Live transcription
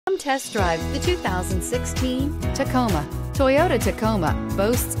Come test drive the 2016 Tacoma. Toyota Tacoma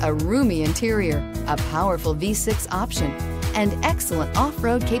boasts a roomy interior, a powerful V6 option, and excellent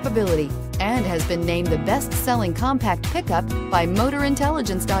off-road capability, and has been named the best-selling compact pickup by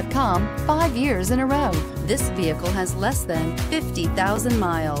MotorIntelligence.com 5 years in a row. This vehicle has less than 50,000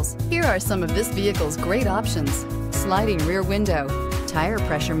 miles. Here are some of this vehicle's great options: sliding rear window, tire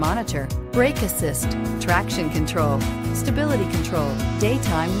pressure monitor, brake assist, traction control, stability control,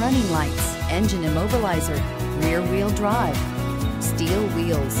 daytime running lights, engine immobilizer, rear wheel drive, steel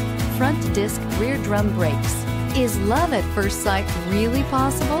wheels, front disc rear drum brakes. Is love at first sight really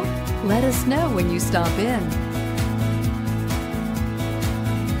possible? Let us know when you stop in.